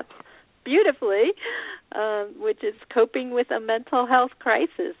the steps beautifully, which is Coping with a Mental Health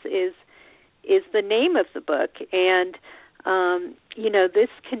Crisis is the name of the book. And, this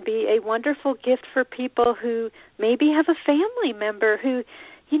can be a wonderful gift for people who maybe have a family member who,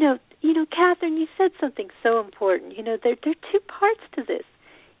 Catherine, you said something so important. There are two parts to this.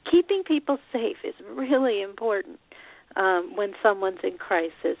 Keeping people safe is really important when someone's in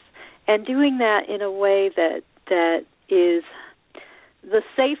crisis, and doing that in a way that is the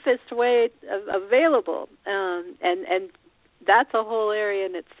safest way available, and that's a whole area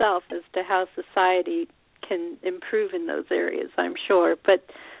in itself as to how society can improve in those areas, I'm sure. But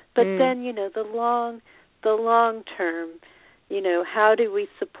then the long term, how do we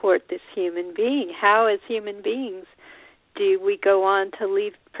support this human being? How, as human beings, do we go on to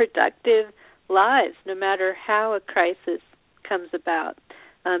lead productive lives, no matter how a crisis comes about?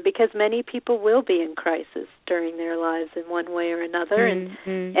 Because many people will be in crisis during their lives in one way or another. And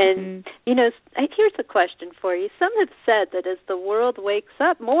here's a question for you. Some have said that as the world wakes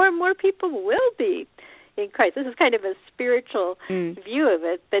up, more and more people will be in crisis. This is kind of a spiritual view of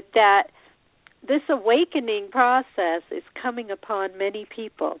it, but that this awakening process is coming upon many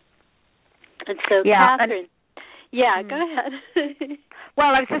people. And so, Catherine, go ahead. Well,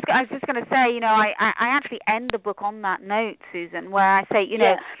 I was just going to say, I actually end the book on that note, Susan, where I say,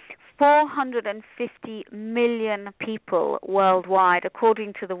 450 million people worldwide,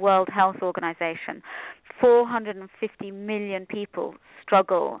 according to the World Health Organization, 450 million people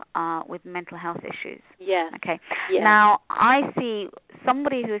struggle with mental health issues. Yeah. Okay. Yeah. Now, I see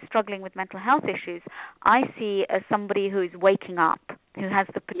somebody who is struggling with mental health issues, I see as somebody who is waking up, who has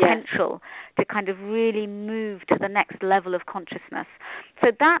the potential to kind of really move to the next level of consciousness.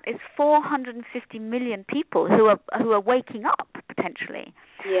 So that is 450 million people who are waking up potentially.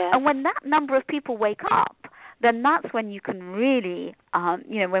 Yeah. And when that number of people wake up, then that's when you can really,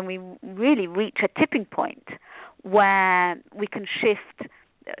 when we really reach a tipping point where we can shift,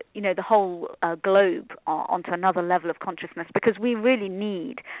 the whole globe onto another level of consciousness, because we really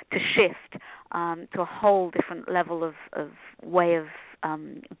need to shift to a whole different level of way of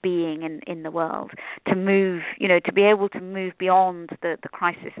being in the world, to move, to be able to move beyond the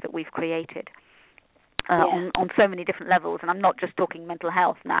crisis that we've created. On so many different levels, and I'm not just talking mental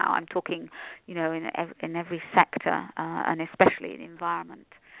health now. I'm talking, in every sector, and especially the environment.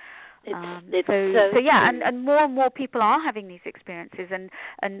 And more and more people are having these experiences, and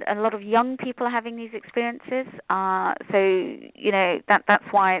a lot of young people are having these experiences. That's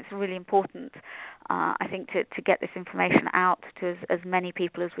why it's really important I think, to get this information out to as many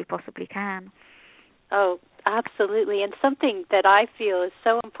people as we possibly can. Oh, absolutely. And something that I feel is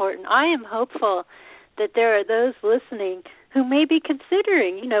so important, I am hopeful that there are those listening who may be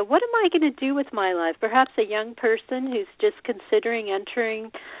considering, what am I going to do with my life? Perhaps a young person who's just considering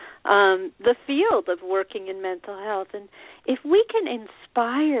entering the field of working in mental health. And if we can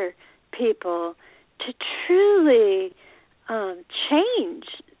inspire people to truly change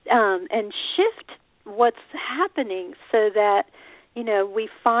and shift what's happening so that, we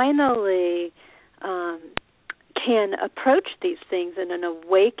finally can approach these things in an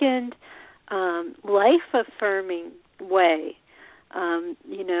awakened, life-affirming way.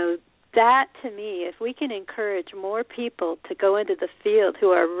 That to me, if we can encourage more people to go into the field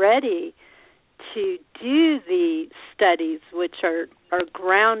who are ready to do the studies which are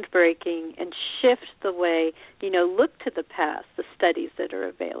groundbreaking and shift the way, look to the past, the studies that are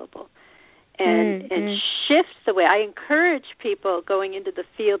available, and shift the way. I encourage people going into the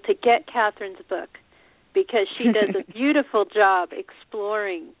field to get Catherine's book, because she does a beautiful job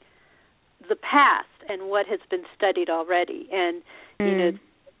exploring the past and what has been studied already. And,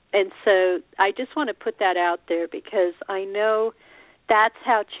 and so I just want to put that out there, because I know that's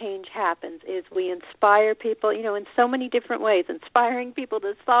how change happens, is we inspire people, in so many different ways, inspiring people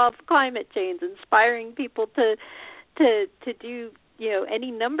to solve climate change, inspiring people to do,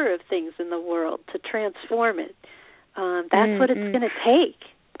 any number of things in the world to transform it. That's what it's going to take.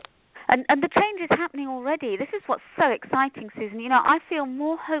 And the change is happening already. This is what's so exciting, Susan. I feel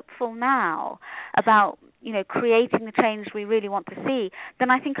more hopeful now about, creating the change we really want to see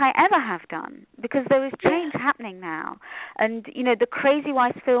than I think I ever have done, because there is change happening now. And, the Crazy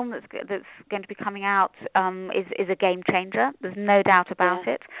Wise film that's going to be coming out is a game changer. There's no doubt about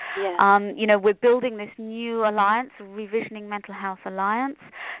it. Yeah. We're building this new alliance, Revisioning Mental Health Alliance.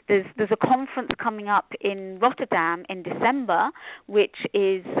 There's a conference coming up in Rotterdam in December, which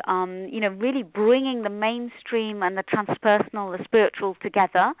is really bringing the mainstream and the transpersonal, the spiritual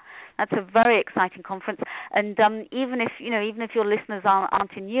together. That's a very exciting conference. And even if your listeners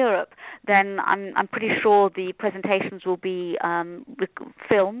aren't in Europe, then I'm pretty sure the presentations will be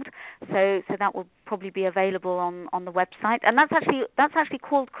filmed. So that will probably be available on the website. And that's actually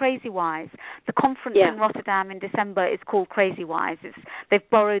called Crazy Wise. The conference in Rotterdam in December is called Crazy Wise. They've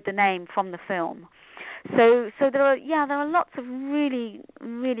borrowed the name from the film. So there are lots of really,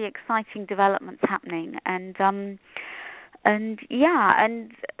 really exciting developments happening, and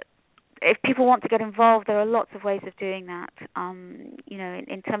if people want to get involved, there are lots of ways of doing that.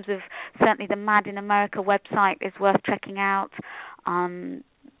 In terms of, certainly the Mad in America website is worth checking out.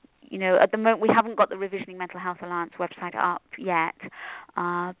 At the moment we haven't got the Revisioning Mental Health Alliance website up yet,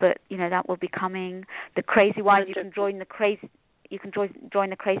 but that will be coming. The Crazy Wise, you can join the Crazy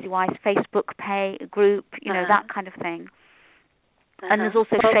Wise Facebook group, that kind of thing. And there's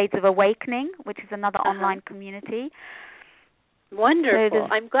also Shades of Awakening, which is another online community. Wonderful.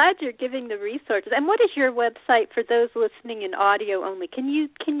 I'm glad you're giving the resources. And what is your website for those listening in audio only? Can you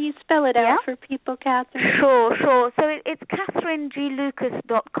spell it out for people, Catherine? Sure. So it's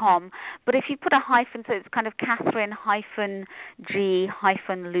CatherineGLucas.com, but if you put a hyphen, so it's kind of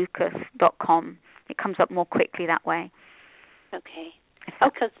Catherine-G-Lucas.com. It comes up more quickly that way. Okay.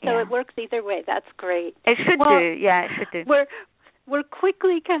 So it works either way. That's great. It should do. Yeah, it should do. We're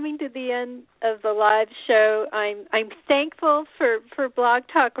quickly coming to the end of the live show. I'm thankful for Blog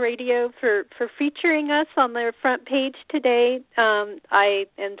Talk Radio for featuring us on their front page today. I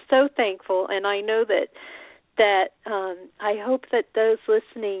am so thankful, and I know that I hope that those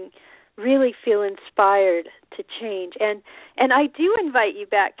listening really feel inspired to change. And I do invite you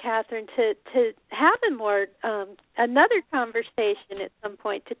back, Catherine, to have another conversation at some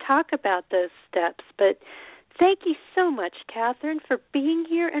point to talk about those steps. But thank you so much, Catherine, for being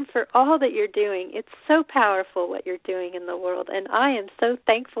here and for all that you're doing. It's so powerful what you're doing in the world, and I am so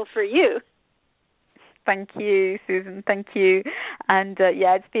thankful for you. Thank you, Susan. Thank you. And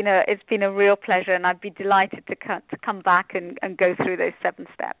it's been a real pleasure, and I'd be delighted to come back and go through those 7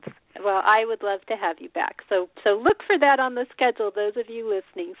 steps. Well, I would love to have you back. So look for that on the schedule, those of you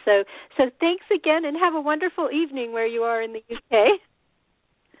listening. So thanks again, and have a wonderful evening where you are in the UK.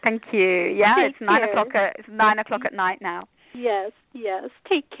 Thank you. Yeah, it's 9 o'clock. It's 9 o'clock at night now. Yes.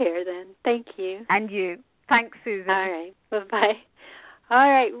 Take care then. Thank you. And you. Thanks, Susan. All right. Bye-bye. All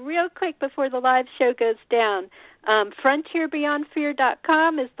right. Real quick before the live show goes down,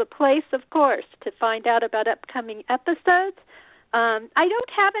 FrontierBeyondFear.com is the place, of course, to find out about upcoming episodes. I don't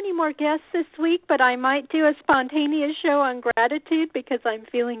have any more guests this week, but I might do a spontaneous show on gratitude because I'm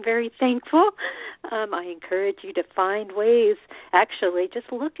feeling very thankful. I encourage you to find ways. Actually,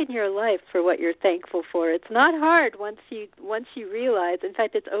 just look in your life for what you're thankful for. It's not hard once you realize. In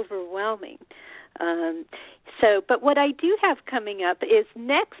fact, it's overwhelming. But what I do have coming up is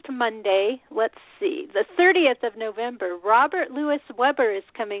next Monday, let's see, the 30th of November, Robert Louis Weber is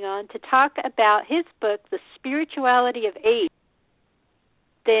coming on to talk about his book, The Spirituality of Age.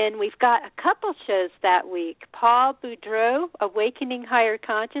 Then we've got a couple shows that week. Paul Boudreau, Awakening Higher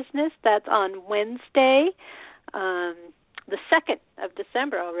Consciousness, that's on Wednesday, the 2nd of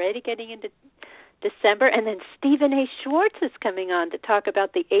December, already getting into December. And then Stephen A. Schwartz is coming on to talk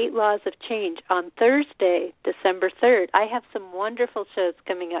about the 8 Laws of Change on Thursday, December 3rd. I have some wonderful shows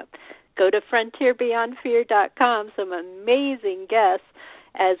coming up. Go to frontierbeyondfear.com, some amazing guests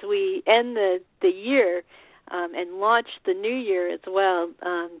as we end the year. And launch the new year as well,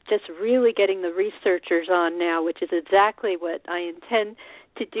 just really getting the researchers on now, which is exactly what I intend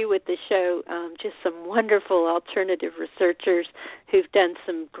to do with the show, just some wonderful alternative researchers who've done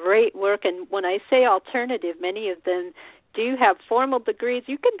some great work. And when I say alternative, many of them do have formal degrees.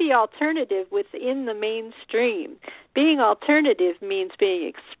 You can be alternative within the mainstream. Being alternative means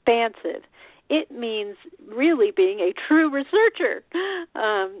being expansive. It means really being a true researcher,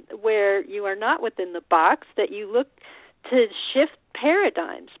 where you are not within the box, that you look to shift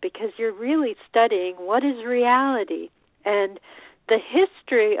paradigms because you're really studying what is reality. And the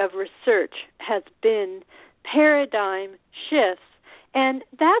history of research has been paradigm shifts. And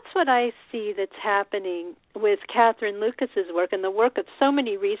that's what I see that's happening with Catherine Lucas's work and the work of so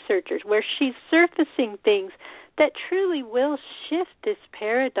many researchers, where she's surfacing things that truly will shift this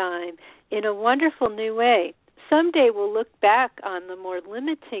paradigm in a wonderful new way. Someday we'll look back on the more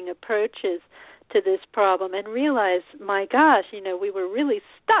limiting approaches to this problem and realize, my gosh, we were really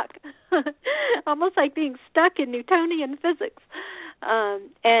stuck, almost like being stuck in Newtonian physics.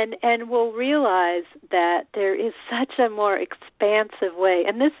 And we'll realize that there is such a more expansive way.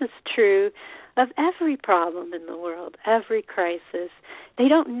 And this is true of every problem in the world, every crisis. They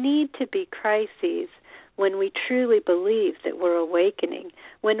don't need to be crises when we truly believe that we're awakening,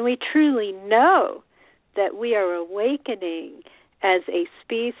 when we truly know that we are awakening as a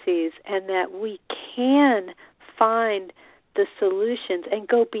species and that we can find the solutions and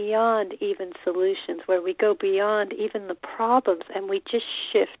go beyond even solutions, where we go beyond even the problems and we just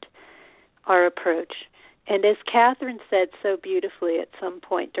shift our approach. And as Catherine said so beautifully at some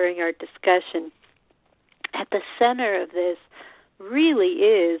point during our discussion, at the center of this really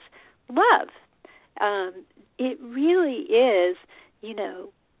is love. It really is,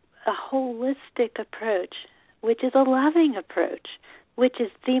 a holistic approach, which is a loving approach, which is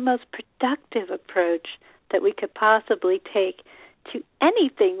the most productive approach that we could possibly take to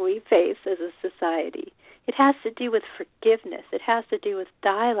anything we face as a society. It has to do with forgiveness. It has to do with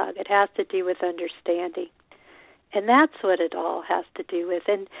dialogue. It has to do with understanding. And that's what it all has to do with.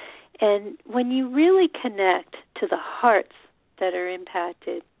 And when you really connect to the hearts that are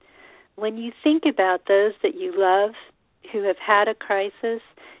impacted, when you think about those that you love who have had a crisis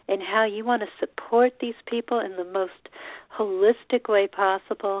and how you want to support these people in the most holistic way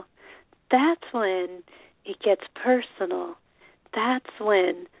possible, that's when it gets personal. That's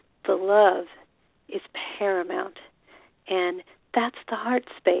when the love is paramount. And that's the heart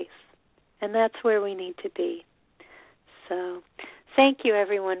space. And that's where we need to be. So thank you,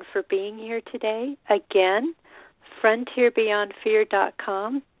 everyone, for being here today. Again,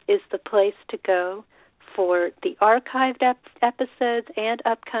 frontierbeyondfear.com is the place to go for the archived episodes and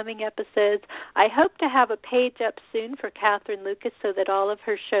upcoming episodes. I hope to have a page up soon for Catherine Lucas so that all of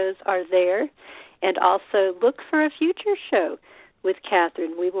her shows are there. And also look for a future show with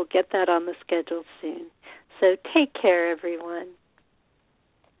Catherine. We will get that on the schedule soon. So take care, everyone.